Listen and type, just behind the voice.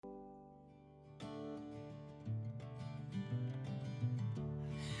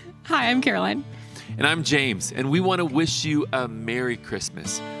Hi, I'm Caroline. And I'm James, and we want to wish you a Merry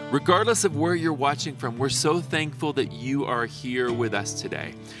Christmas. Regardless of where you're watching from, we're so thankful that you are here with us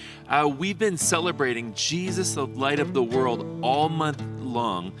today. We've been celebrating Jesus, the light of the world, all month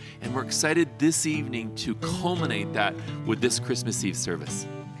long, and we're excited this evening to culminate that with this Christmas Eve service.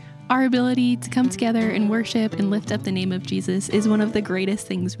 Our ability to come together and worship and lift up the name of Jesus is one of the greatest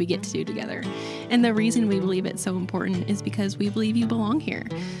things we get to do together. And the reason we believe it's so important is because we believe you belong here.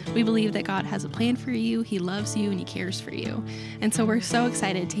 We believe that God has a plan for you, He loves you, and He cares for you. And so we're so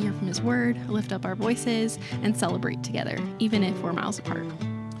excited to hear from His Word, lift up our voices, and celebrate together, even if we're miles apart.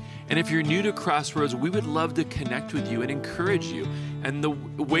 And if you're new to Crossroads, we would love to connect with you and encourage you. And the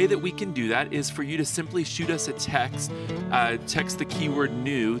way that we can do that is for you to simply shoot us a text. Text the keyword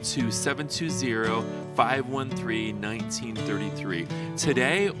new to 720-513-1933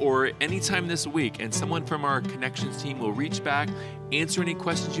 today or anytime this week. And someone from our Connections team will reach back, answer any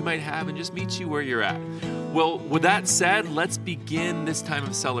questions you might have, and just meet you where you're at. Well, with that said, let's begin this time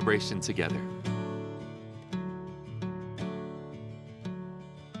of celebration together.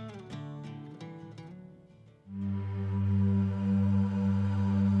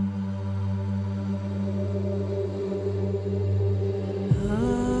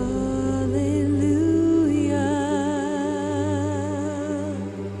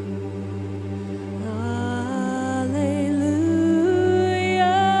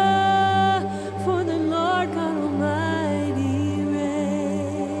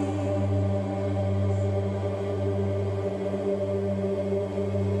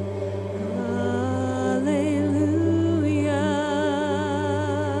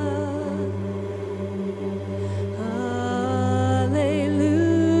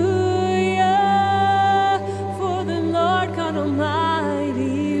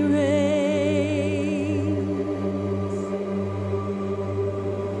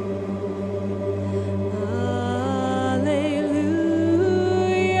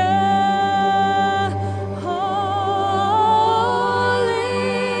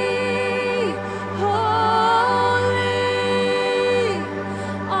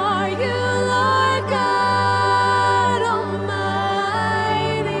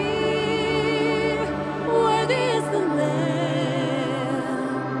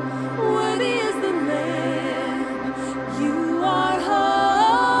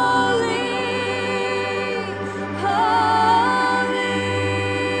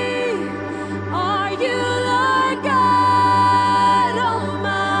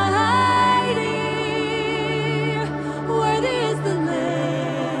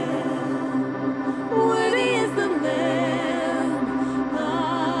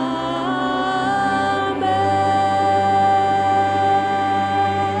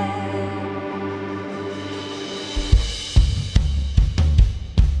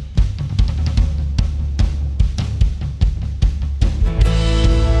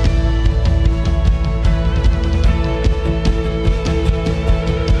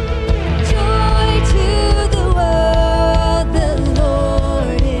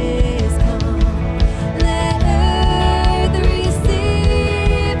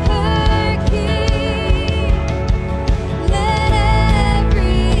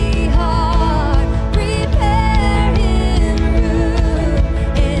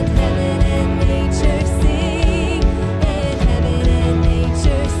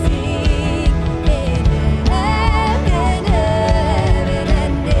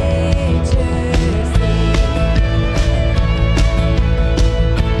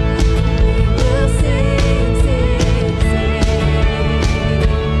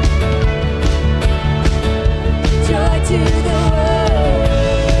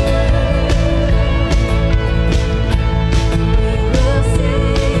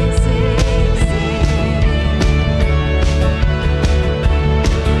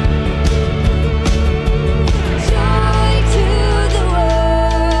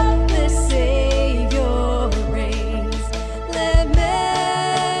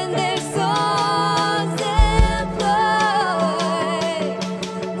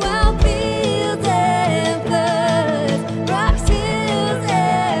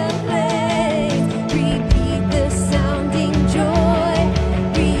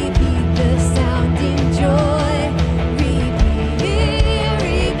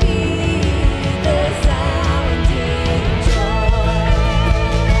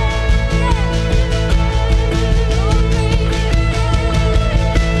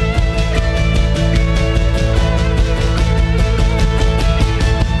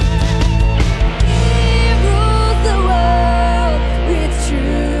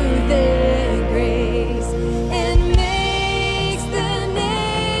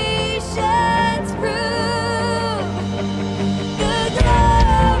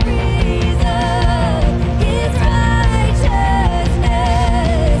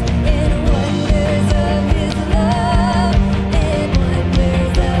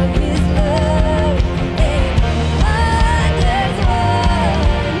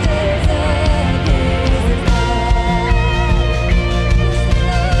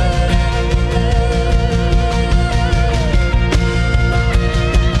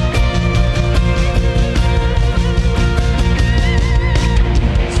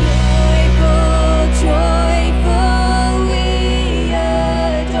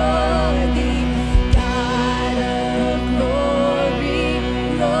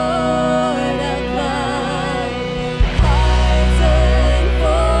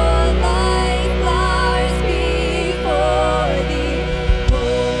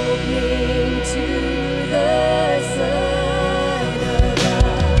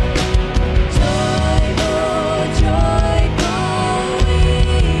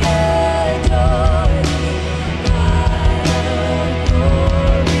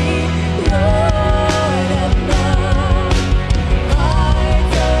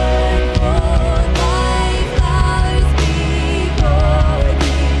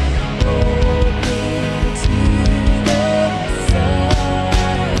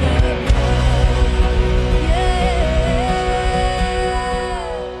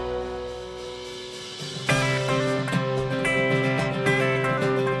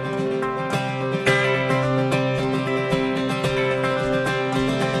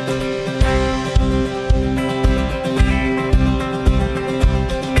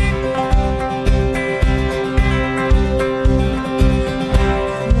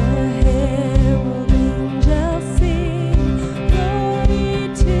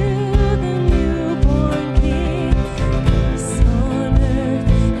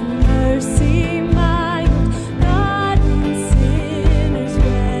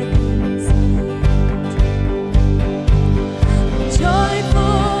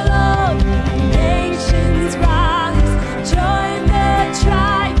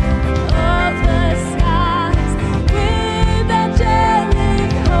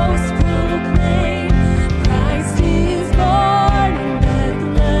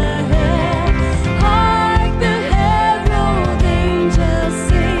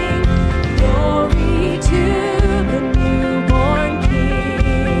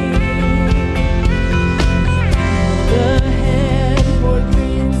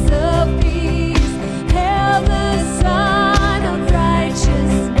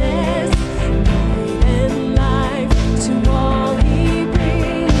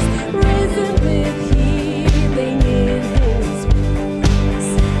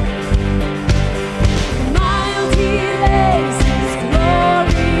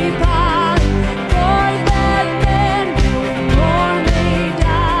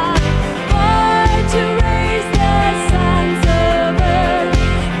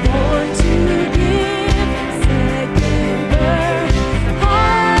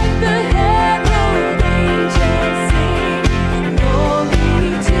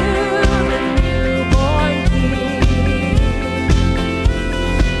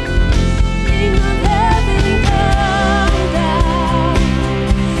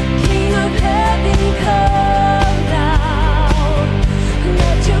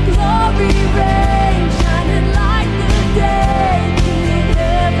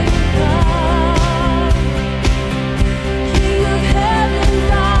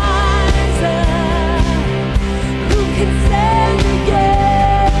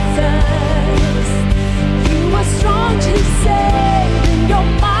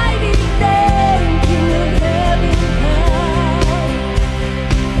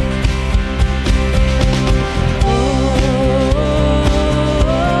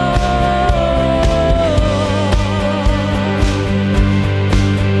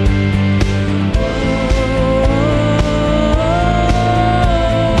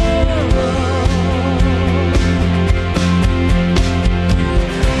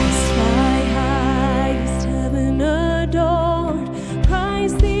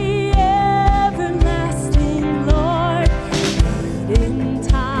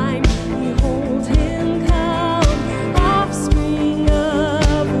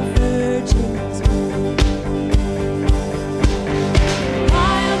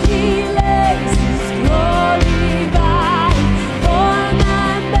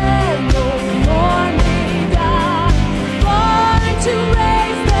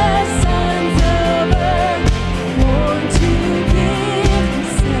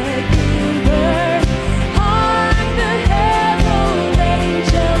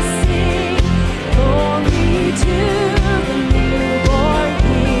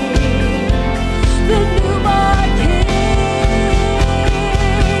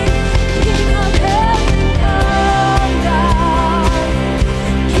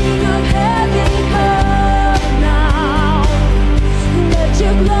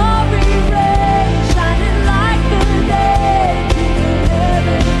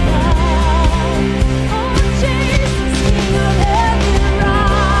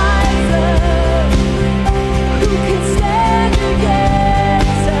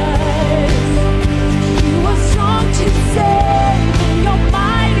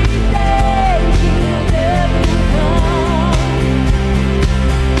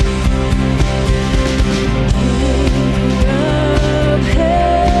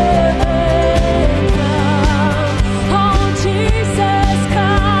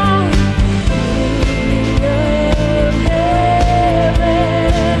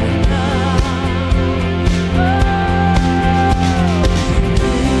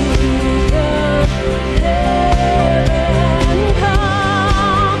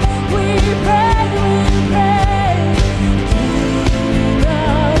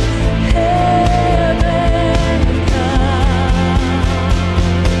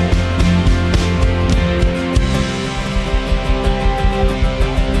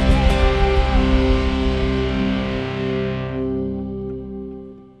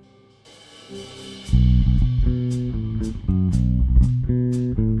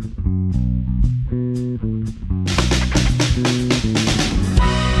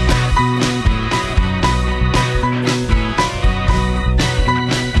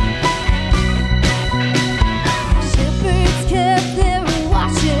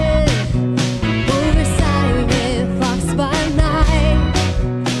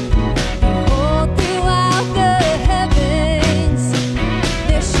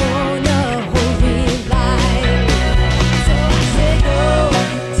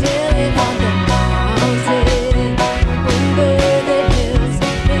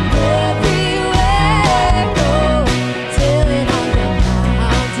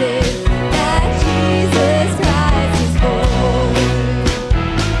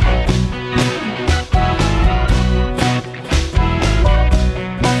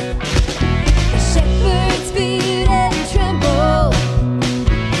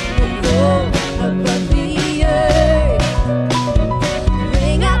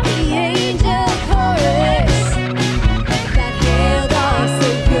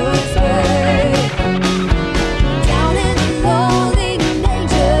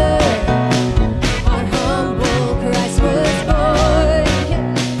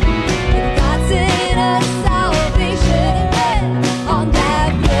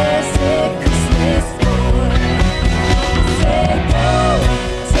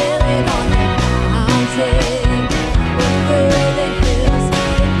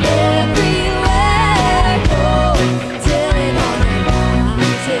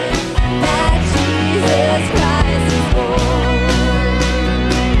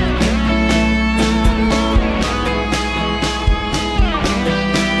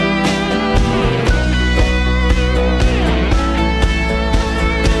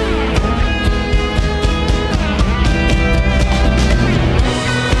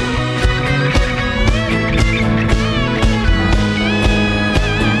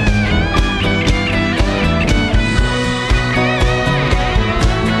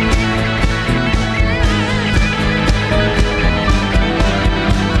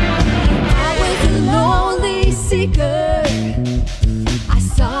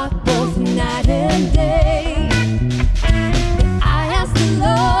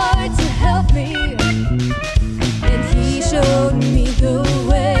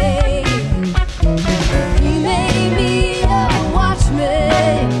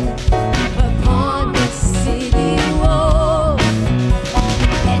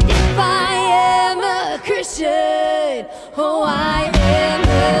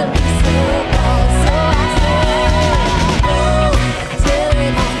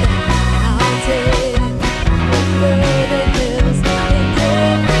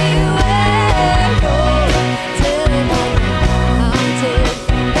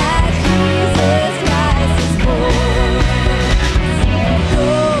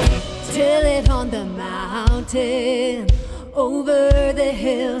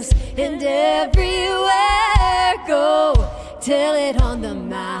 hills and everywhere. Go tell it on the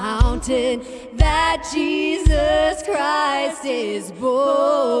mountain that Jesus Christ is born.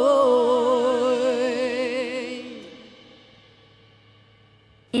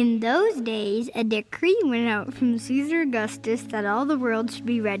 In those days, a decree went out from Caesar Augustus that all the world should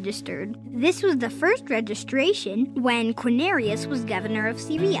be registered. This was the first registration when Quirinius was governor of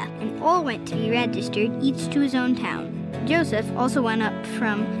Syria, and all went to be registered, each to his own town. Joseph also went up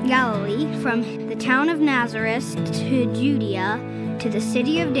from Galilee, from the town of Nazareth to Judea, to the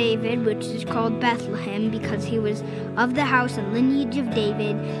city of David, which is called Bethlehem, because he was of the house and lineage of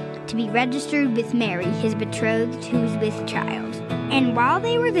David, to be registered with Mary, his betrothed, who was with child. And while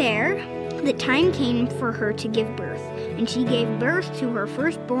they were there, the time came for her to give birth. And she gave birth to her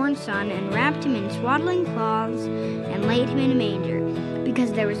firstborn son, and wrapped him in swaddling cloths, and laid him in a manger,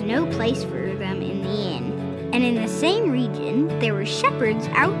 because there was no place for them in the inn. And in the same region there were shepherds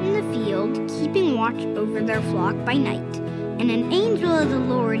out in the field, keeping watch over their flock by night. And an angel of the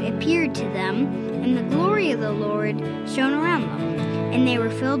Lord appeared to them, and the glory of the Lord shone around them, and they were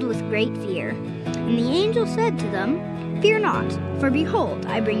filled with great fear. And the angel said to them, "Fear not, for behold,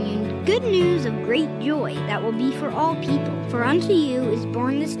 I bring you good news of great joy that will be for all people. For unto you is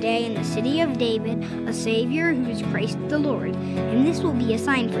born this day in the city of David a Savior, who is Christ the Lord. And this will be a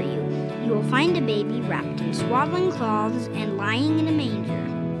sign for you. You will find a baby wrapped in swaddling cloths and lying in a manger."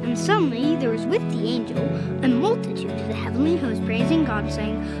 And suddenly there was with the angel a multitude of the heavenly host praising God,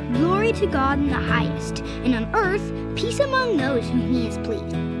 saying, "Glory to God in the highest, and on earth peace among those whom he has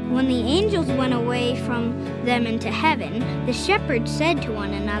pleased." When the angels went away from them into heaven, the shepherds said to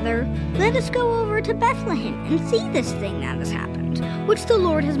one another, "Let us go over to Bethlehem and see this thing that has happened, which the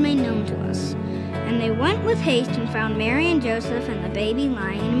Lord has made known to us." And they went with haste and found Mary and Joseph and the baby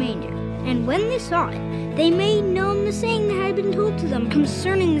lying in a manger. And when they saw it, they made known the saying that had been told to them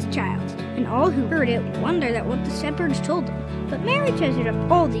concerning this child. And all who heard it wondered at what the shepherds told them. But Mary treasured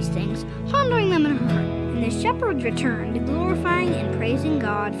up all these things, pondering them in her heart. And the shepherds returned, glorifying and praising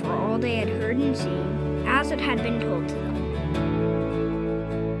God for all they had heard and seen, as it had been told to them.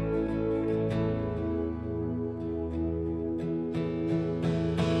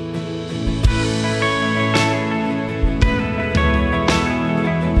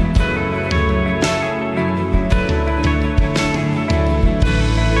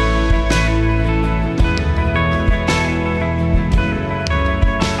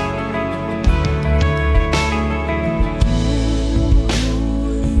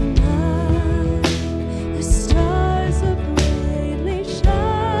 The stars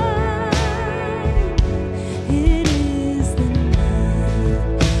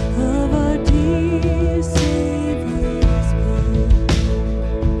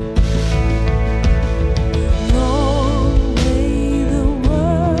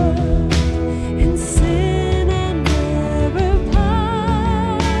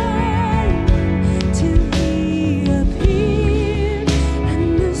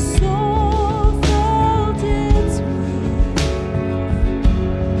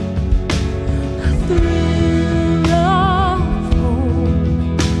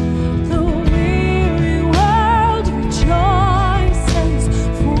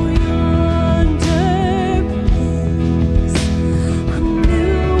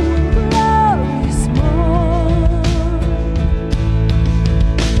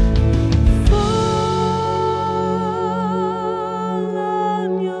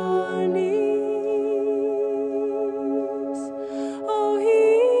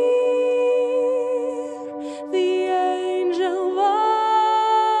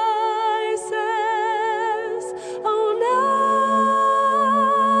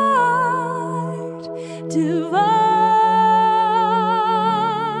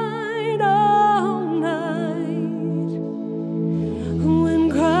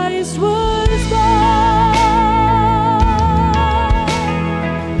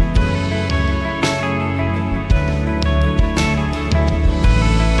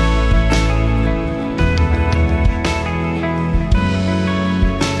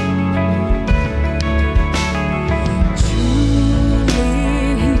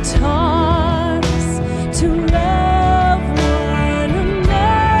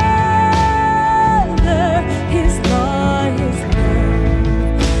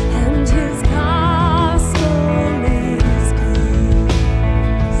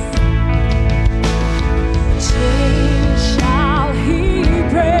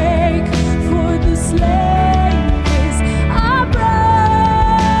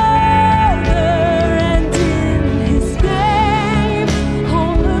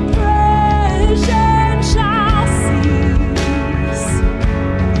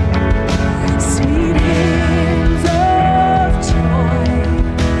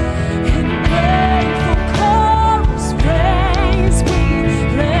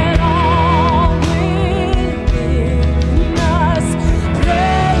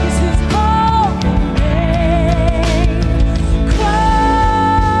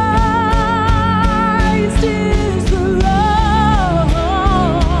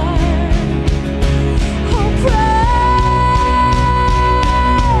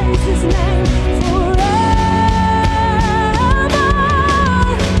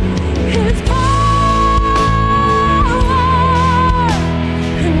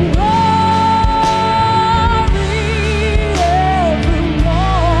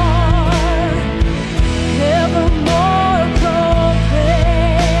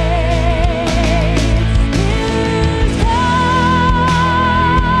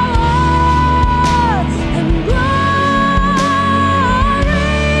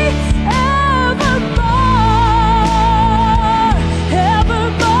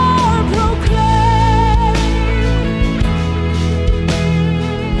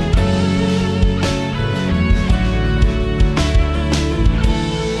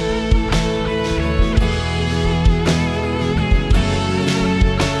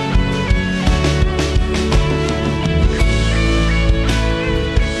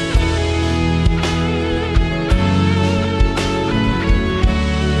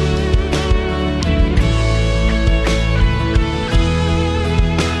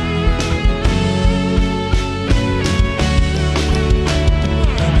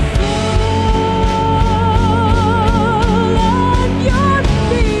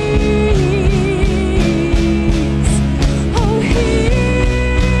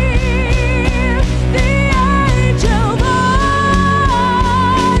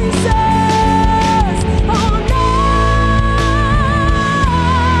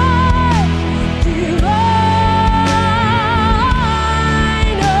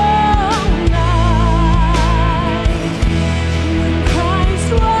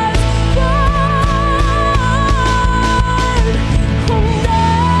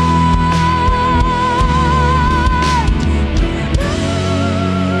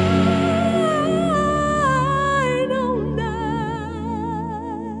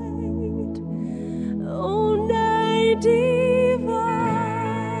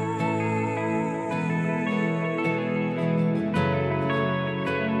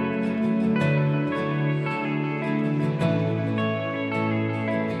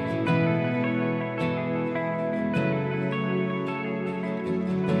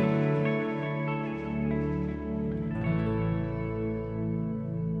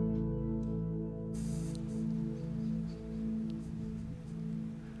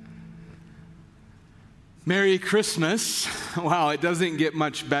Merry Christmas. Wow, it doesn't get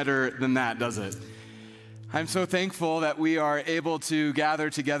much better than that, does it? I'm so thankful that we are able to gather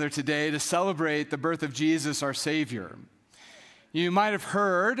together today to celebrate the birth of Jesus, our Savior. You might have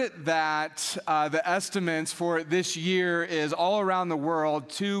heard that the estimates for this year is all around the world,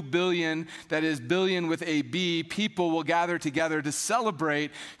 2 billion, that is billion with a B, people will gather together to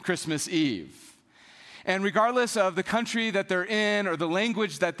celebrate Christmas Eve. And regardless of the country that they're in or the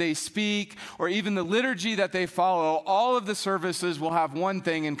language that they speak or even the liturgy that they follow, all of the services will have one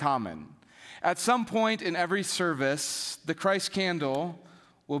thing in common. At some point in every service, the Christ candle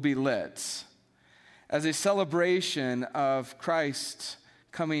will be lit as a celebration of Christ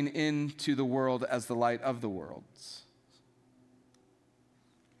coming into the world as the light of the world.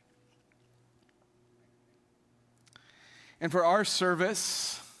 And for our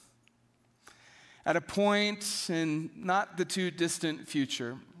service, at a point in not the too distant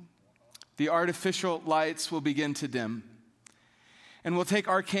future, the artificial lights will begin to dim. And we'll take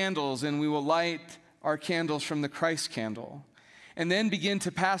our candles and we will light our candles from the Christ candle. And then begin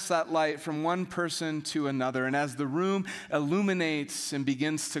to pass that light from one person to another. And as the room illuminates and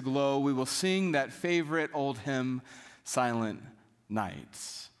begins to glow, we will sing that favorite old hymn, Silent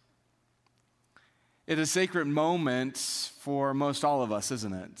Night. It is a sacred moment for most all of us,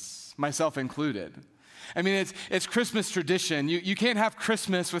 isn't it? Myself included. I mean, it's Christmas tradition. You can't have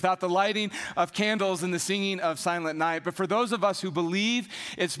Christmas without the lighting of candles and the singing of Silent Night. But for those of us who believe,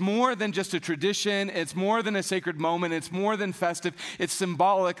 it's more than just a tradition. It's more than a sacred moment. It's more than festive. It's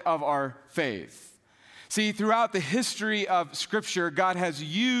symbolic of our faith. See, throughout the history of Scripture, God has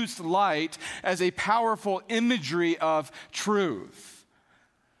used light as a powerful imagery of truth.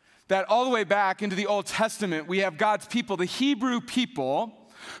 That all the way back into the Old Testament, we have God's people, the Hebrew people,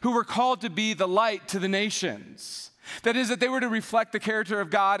 who were called to be the light to the nations. That is, that they were to reflect the character of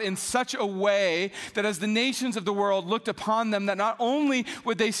God in such a way that as the nations of the world looked upon them, that not only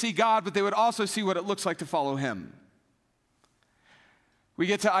would they see God, but they would also see what it looks like to follow Him. We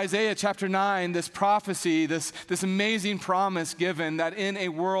get to Isaiah chapter 9, this prophecy, this amazing promise given that in a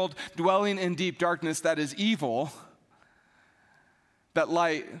world dwelling in deep darkness that is evil, that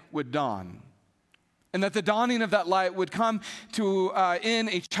light would dawn. And that the dawning of that light would come to in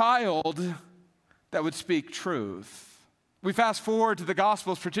a child that would speak truth. We fast forward to the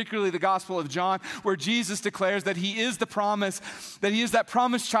Gospels, particularly the Gospel of John, where Jesus declares that He is the promise, that He is that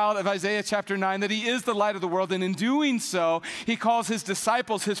promised child of Isaiah chapter 9, that He is the light of the world. And in doing so, He calls His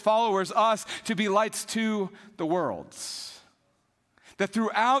disciples, His followers, us, to be lights to the world. That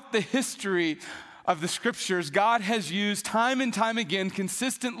throughout the history of the Scriptures, God has used time and time again,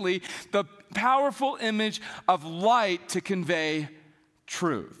 consistently, the powerful image of light to convey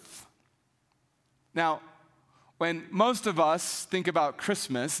truth. Now, when most of us think about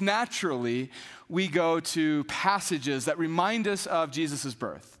Christmas, naturally, we go to passages that remind us of Jesus'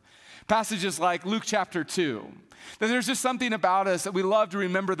 birth. Passages like Luke chapter 2. That there's just something about us that we love to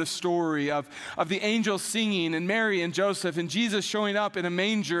remember the story of the angels singing and Mary and Joseph and Jesus showing up in a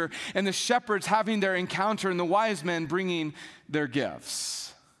manger and the shepherds having their encounter and the wise men bringing their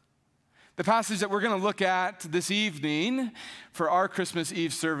gifts. The passage that we're going to look at this evening for our Christmas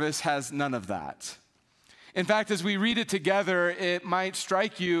Eve service has none of that. In fact, as we read it together, it might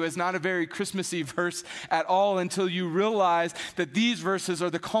strike you as not a very Christmassy verse at all until you realize that these verses are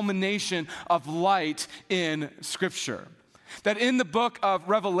the culmination of light in Scripture. That in the book of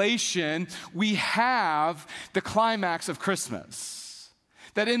Revelation, we have the climax of Christmas.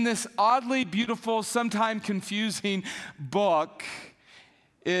 That in this oddly beautiful, sometimes confusing book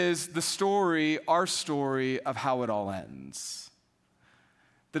is the story, our story, of how it all ends.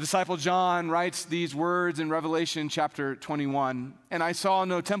 The disciple John writes these words in Revelation chapter 21, "And I saw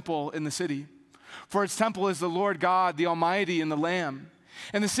no temple in the city, for its temple is the Lord God, the Almighty, and the Lamb.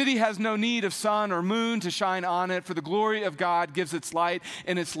 And the city has no need of sun or moon to shine on it, for the glory of God gives its light,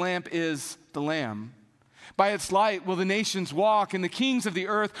 and its lamp is the Lamb. By its light will the nations walk, and the kings of the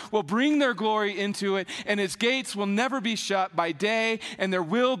earth will bring their glory into it, and its gates will never be shut by day, and there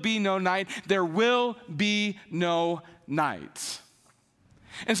will be no night. There will be no night."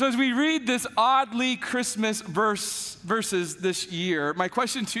 And so as we read this oddly Christmas verses this year, my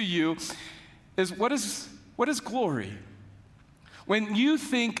question to you is, what is glory? When you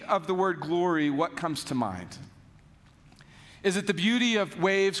think of the word glory, what comes to mind? Is it the beauty of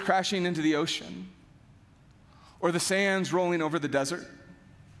waves crashing into the ocean? Or the sands rolling over the desert?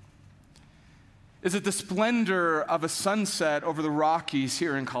 Is it the splendor of a sunset over the Rockies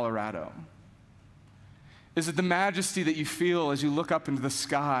here in Colorado? Is it the majesty that you feel as you look up into the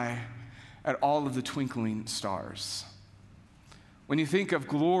sky at all of the twinkling stars? When you think of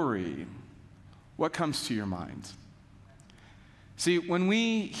glory, what comes to your mind? See, when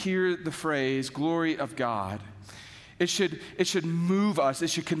we hear the phrase glory of God, it should move us, it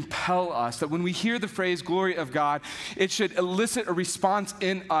should compel us, that when we hear the phrase glory of God, it should elicit a response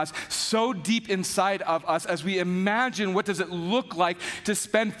in us so deep inside of us as we imagine what does it look like to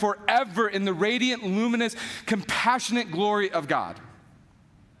spend forever in the radiant, luminous, compassionate glory of God.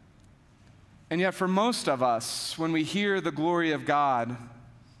 And yet for most of us, when we hear the glory of God,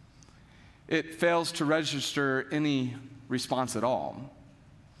 it fails to register any response at all.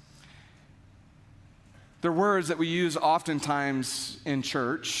 They're words that we use oftentimes in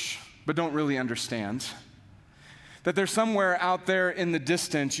church, but don't really understand. That they're somewhere out there in the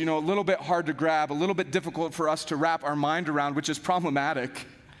distance, a little bit hard to grab, a little bit difficult for us to wrap our mind around, which is problematic.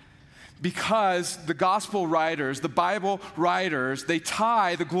 Because the gospel writers, the Bible writers, they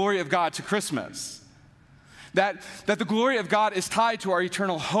tie the glory of God to Christmas. That the glory of God is tied to our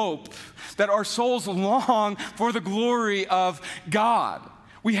eternal hope, that our souls long for the glory of God.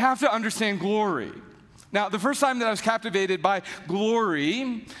 We have to understand glory. Now, the first time that I was captivated by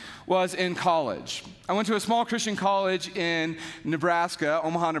glory was in college. I went to a small Christian college in Nebraska,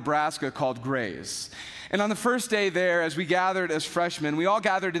 Omaha, Nebraska, called Grace. And on the first day there, as we gathered as freshmen, we all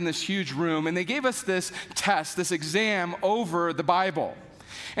gathered in this huge room, and they gave us this test, this exam over the Bible.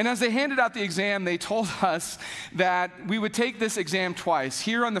 And as they handed out the exam, they told us that we would take this exam twice,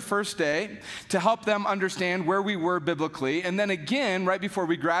 here on the first day to help them understand where we were biblically, and then again right before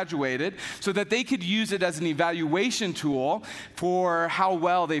we graduated so that they could use it as an evaluation tool for how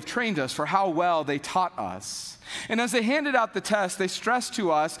well they've trained us, for how well they taught us. And as they handed out the test, they stressed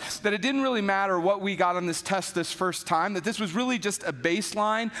to us that it didn't really matter what we got on this test this first time, that this was really just a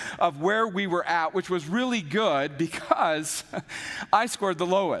baseline of where we were at, which was really good because I scored the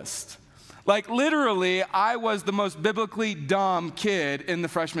lowest. Like literally, I was the most biblically dumb kid in the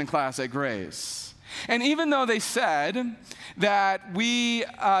freshman class at Grace. And even though they said that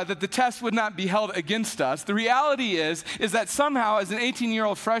that the test would not be held against us, the reality is that somehow as an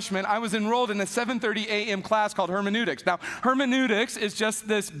 18-year-old freshman, I was enrolled in a 7:30 a.m. class called hermeneutics. Now, hermeneutics is just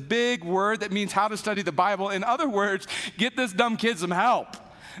this big word that means how to study the Bible. In other words, get this dumb kid some help.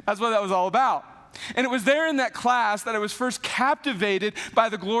 That's what that was all about. And it was there in that class that I was first captivated by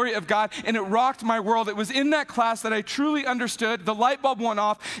the glory of God, and it rocked my world. It was in that class that I truly understood, the light bulb went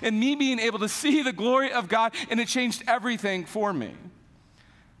off, and me being able to see the glory of God, and it changed everything for me.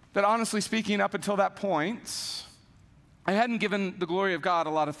 That honestly speaking, up until that point, I hadn't given the glory of God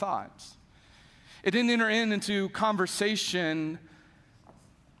a lot of thought. It didn't enter into conversation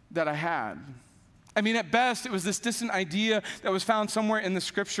that I had. I mean, at best, it was this distant idea that was found somewhere in the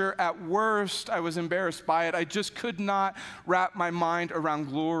scripture. At worst, I was embarrassed by it. I just could not wrap my mind around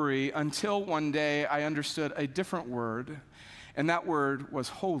glory until one day I understood a different word, and that word was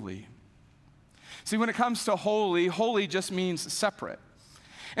holy. See, when it comes to holy, holy just means separate.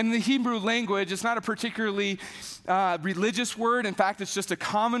 And in the Hebrew language, it's not a particularly religious word. In fact, it's just a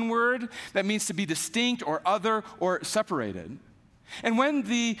common word that means to be distinct or other or separated. And when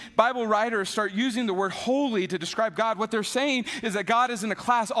the Bible writers start using the word holy to describe God, what they're saying is that God is in a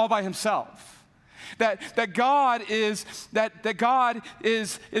class all by himself. That God is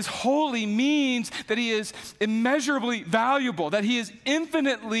holy means that he is immeasurably valuable, that he is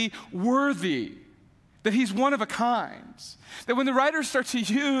infinitely worthy, that he's one of a kind. That when the writers start to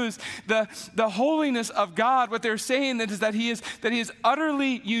use the holiness of God, what they're saying is that he is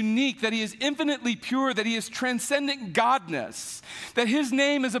utterly unique, that he is infinitely pure, that he is transcendent godness, that his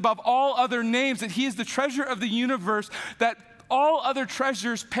name is above all other names, that he is the treasure of the universe, that all other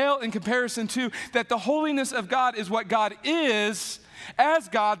treasures pale in comparison to, that the holiness of God is what God is as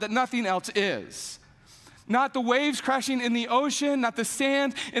God, that nothing else is. Not the waves crashing in the ocean, not the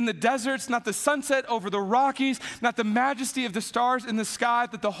sand in the deserts, not the sunset over the Rockies, not the majesty of the stars in the sky,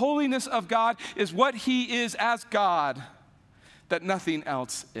 that the holiness of God is what he is as God, that nothing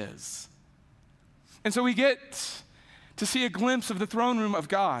else is. And so we get to see a glimpse of the throne room of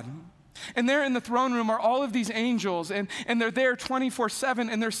God. And there in the throne room are all of these angels, and they're there 24/7,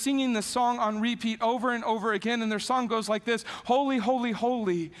 and they're singing this song on repeat over and over again, and their song goes like this: Holy, holy,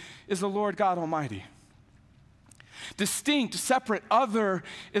 holy is the Lord God Almighty. Distinct, separate, other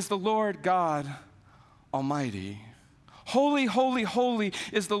is the Lord God Almighty. Holy, holy, holy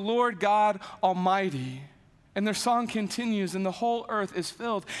is the Lord God Almighty. And their song continues, and the whole earth is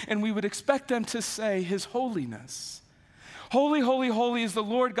filled, and we would expect them to say his holiness. Holy, holy, holy is the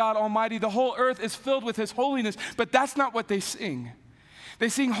Lord God Almighty. The whole earth is filled with his holiness, but that's not what they sing. They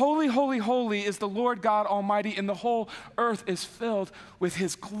sing, holy, holy, holy is the Lord God Almighty, and the whole earth is filled with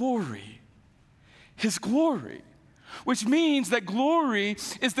his glory. His glory. which means that glory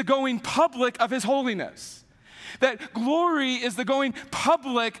is the going public of his holiness. That glory is the going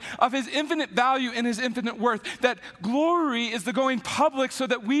public of his infinite value and his infinite worth. That glory is the going public so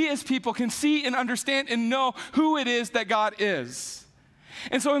that we as people can see and understand and know who it is that God is.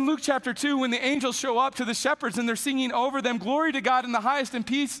 And so in Luke chapter 2, when the angels show up to the shepherds and they're singing over them, glory to God in the highest and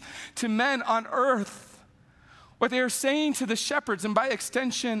peace to men on earth, what they are saying to the shepherds, and by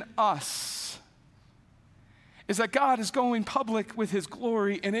extension us, is that God is going public with his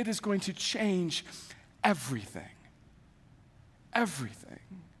glory, and it is going to change everything. Everything.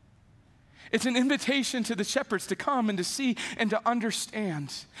 It's an invitation to the shepherds to come and to see and to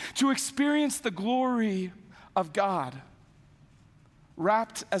understand, to experience the glory of God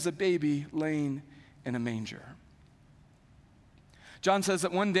wrapped as a baby laying in a manger. John says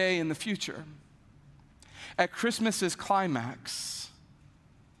that one day in the future, at Christmas's climax,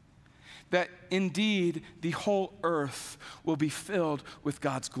 that indeed the whole earth will be filled with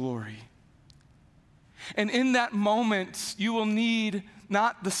God's glory. And in that moment, you will need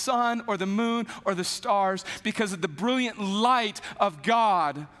not the sun or the moon or the stars, because the brilliant light of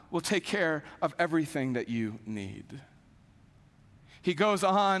God will take care of everything that you need. He goes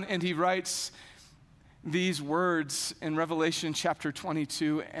on and he writes these words in Revelation chapter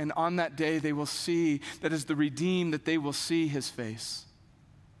 22, and on that day they will see, that is the redeemed, that they will see his face.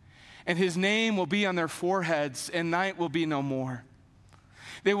 And his name will be on their foreheads, and night will be no more.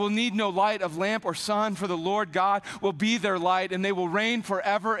 They will need no light of lamp or sun, for the Lord God will be their light, and they will reign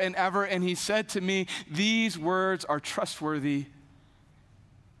forever and ever. And he said to me, these words are trustworthy,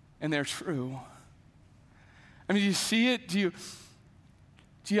 and they're true. I mean, do you see it? Do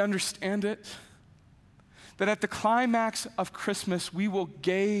you understand it? That at the climax of Christmas, we will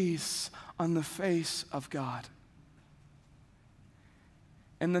gaze on the face of God.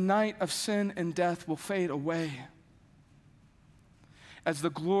 And the night of sin and death will fade away as the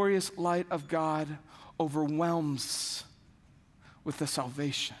glorious light of God overwhelms with the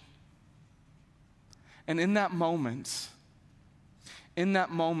salvation. And in that moment,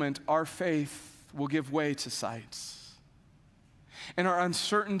 our faith will give way to sight. And our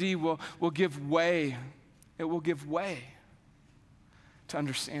uncertainty will give way. It will give way to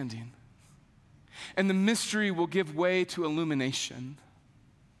understanding. And the mystery will give way to illumination.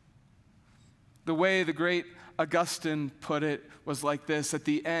 The way the great Augustine put it was like this: at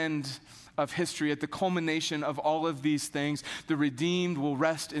the end of history, at the culmination of all of these things, the redeemed will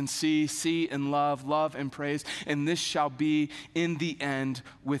rest and see and love and praise, and this shall be in the end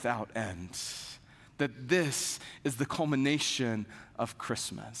without end. That this is the culmination of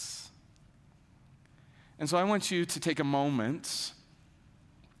Christmas. And so I want you to take a moment,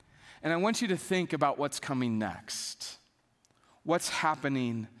 and I want you to think about what's coming next. What's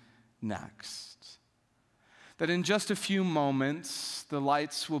happening next? That in just a few moments, the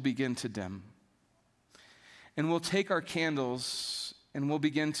lights will begin to dim. And we'll take our candles and we'll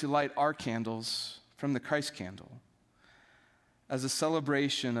begin to light our candles from the Christ candle as a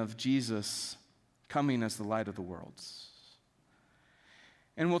celebration of Jesus coming as the light of the world.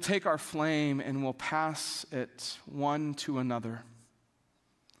 And we'll take our flame and we'll pass it one to another,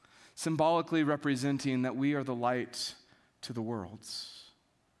 symbolically representing that we are the light to the world.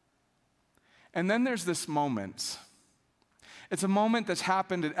 And then there's this moment. It's a moment that's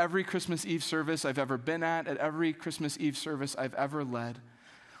happened at every Christmas Eve service I've ever been at every Christmas Eve service I've ever led,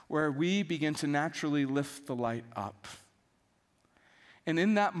 where we begin to naturally lift the light up. And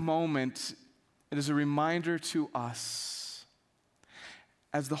in that moment, it is a reminder to us,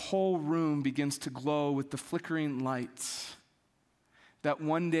 as the whole room begins to glow with the flickering lights, that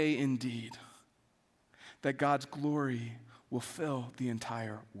one day indeed, that God's glory will fill the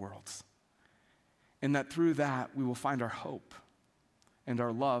entire world. And that through that, we will find our hope and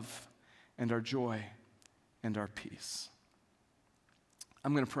our love and our joy and our peace.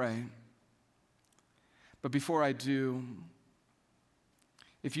 I'm going to pray. But before I do,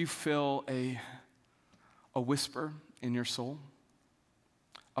 if you feel a whisper in your soul,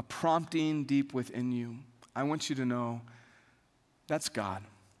 a prompting deep within you, I want you to know that's God.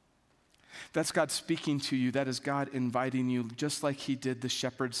 That's God speaking to you. That is God inviting you, just like he did the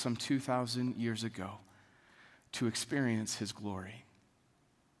shepherds some 2,000 years ago, to experience his glory.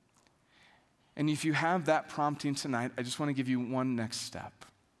 And if you have that prompting tonight, I just want to give you one next step.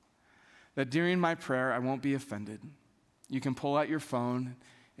 That during my prayer, I won't be offended. You can pull out your phone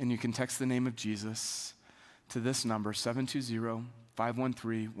and you can text the name of Jesus to this number,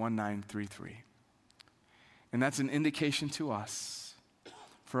 720-513-1933. And that's an indication to us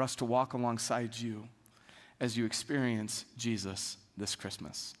for us to walk alongside you as you experience Jesus this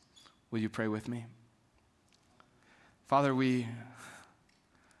Christmas. Will you pray with me? Father, we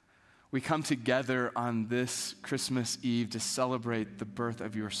come together on this Christmas Eve to celebrate the birth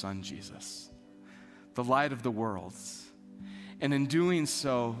of your Son, Jesus, the light of the world. And in doing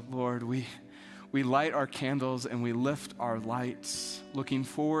so, Lord, we light our candles and we lift our lights, looking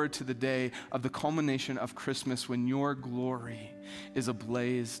forward to the day of the culmination of Christmas when your glory is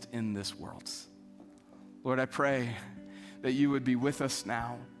ablazed in this world. Lord, I pray that you would be with us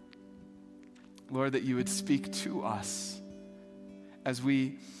now. Lord, that you would speak to us as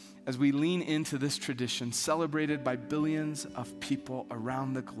we lean into this tradition celebrated by billions of people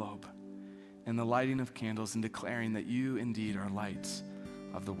around the globe in the lighting of candles and declaring that you indeed are lights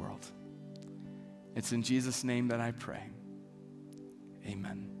of the world. It's in Jesus' name that I pray.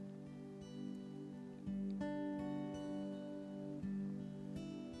 Amen.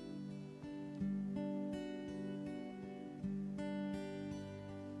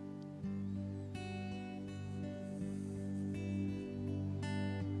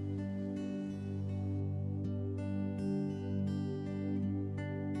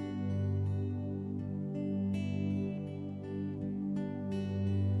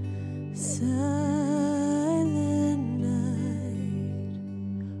 Silent night,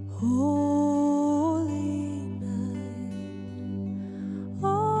 holy night,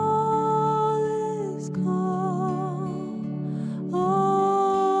 all is calm,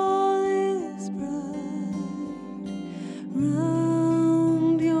 all is bright,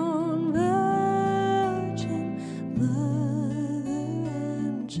 round yon virgin mother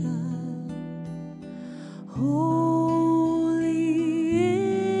and child.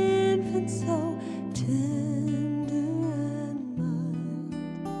 So tender and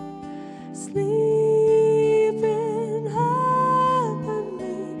mild, sleep in heavenly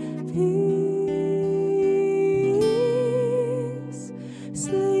peace,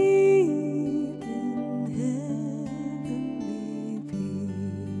 sleep in heavenly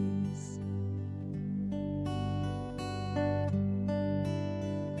peace.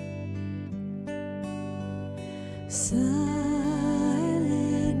 Silent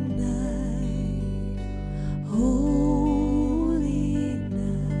night, holy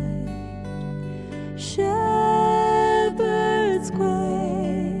night, shepherds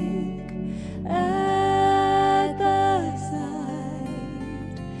quake at thy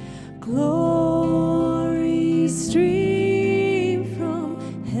sight, glory stream from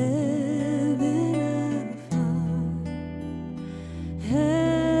heaven afar,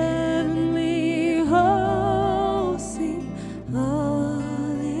 heavenly hosts sing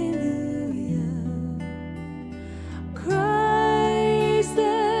hallelujah. Christ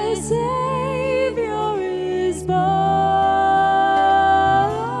the Savior is born.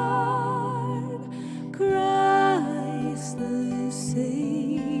 Christ the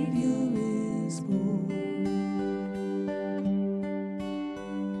Savior is born.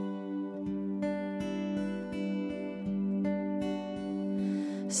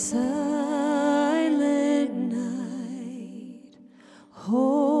 Silent night,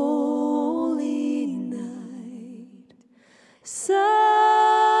 holy night, Son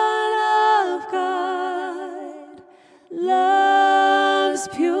of God, love's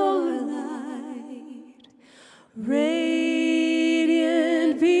pure light, radiant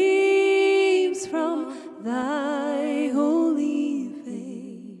beams from thy holy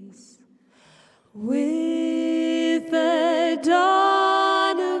face, with the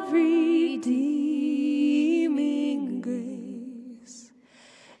dawn of redeeming grace.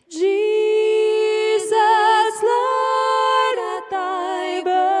 Jesus, Lord, at thy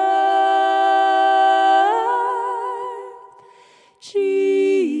birth,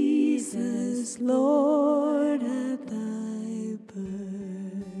 Jesus, Lord, at thy birth.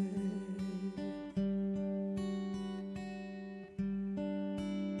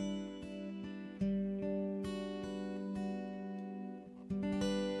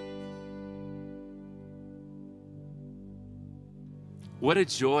 What a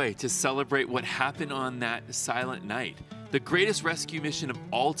joy to celebrate what happened on that silent night. The greatest rescue mission of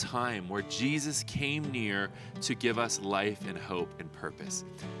all time, where Jesus came near to give us life and hope and purpose.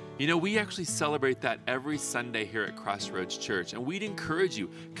 You know, we actually celebrate that every Sunday here at Crossroads Church, and we'd encourage you,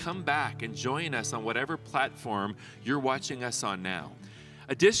 come back and join us on whatever platform you're watching us on now.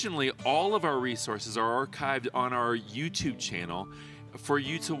 Additionally, all of our resources are archived on our YouTube channel for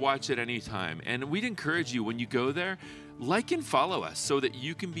you to watch at any time. And we'd encourage you, when you go there, like and follow us so that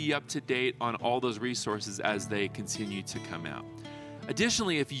you can be up to date on all those resources as they continue to come out.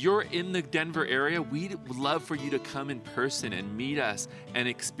 Additionally, if you're in the Denver area, we'd love for you to come in person and meet us and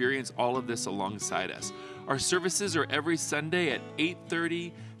experience all of this alongside us. Our services are every Sunday at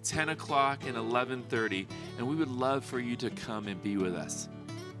 8:30, 10 o'clock, and 11:30, and we would love for you to come and be with us.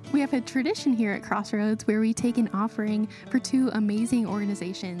 We have a tradition here at Crossroads where we take an offering for two amazing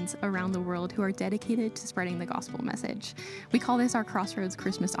organizations around the world who are dedicated to spreading the gospel message. We call this our Crossroads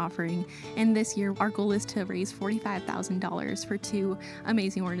Christmas offering, and this year our goal is to raise $45,000 for two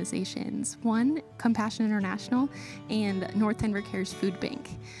amazing organizations. One, Compassion International, and North Denver Cares Food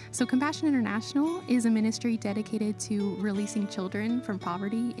Bank. So Compassion International is a ministry dedicated to releasing children from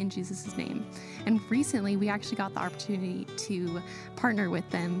poverty in Jesus' name. And recently we actually got the opportunity to partner with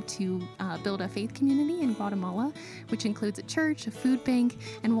them to build a faith community in Guatemala, which includes a church, a food bank,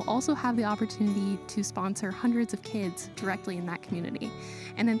 and we'll also have the opportunity to sponsor hundreds of kids directly in that community.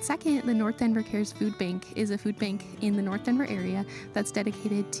 And then second, the North Denver Cares Food Bank is a food bank in the North Denver area that's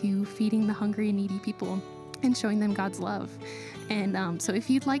dedicated to feeding the hungry and needy people and showing them God's love. And so if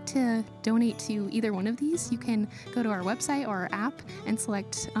you'd like to donate to either one of these, you can go to our website or our app and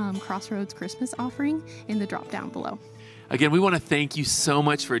select Crossroads Christmas Offering in the drop down below. Again, we want to thank you so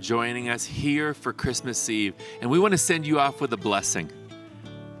much for joining us here for Christmas Eve, and we want to send you off with a blessing.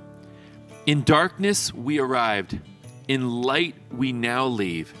 In darkness we arrived, in light we now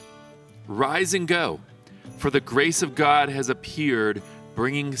leave. Rise and go, for the grace of God has appeared,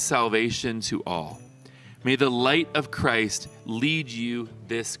 bringing salvation to all. May the light of Christ lead you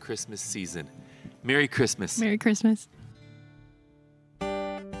this Christmas season. Merry Christmas. Merry Christmas.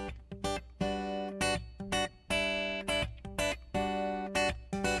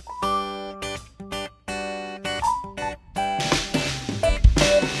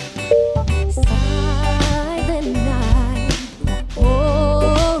 Silent night,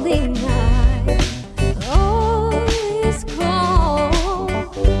 holy night, all is calm,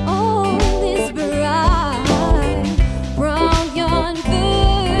 all is bright. Round yon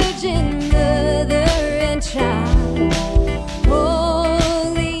virgin mother and child,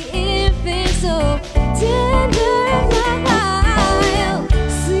 holy infant, so tender mild,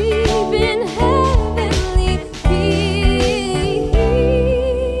 sleep in heavenly peace.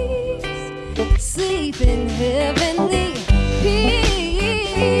 Sleep in heavenly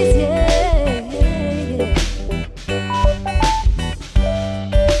peace, yeah.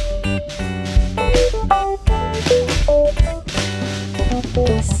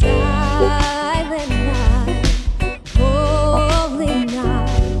 Silent night, holy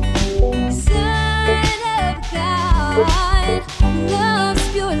night, Son of God, love's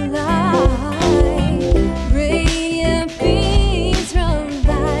pure light, radiant beams from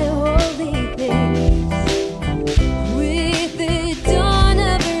thy holy face. With the dawn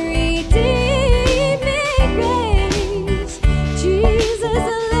of redeeming grace, Jesus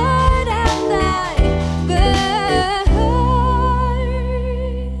the Lord at thy birth.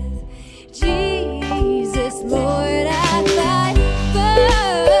 Jesus, Lord at thy birth.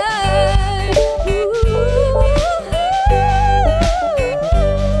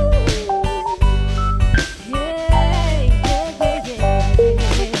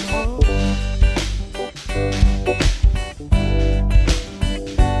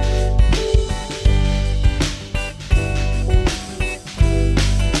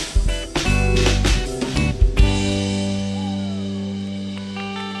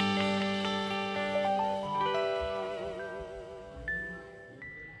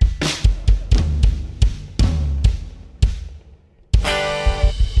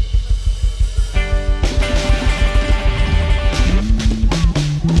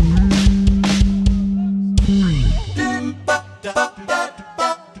 Da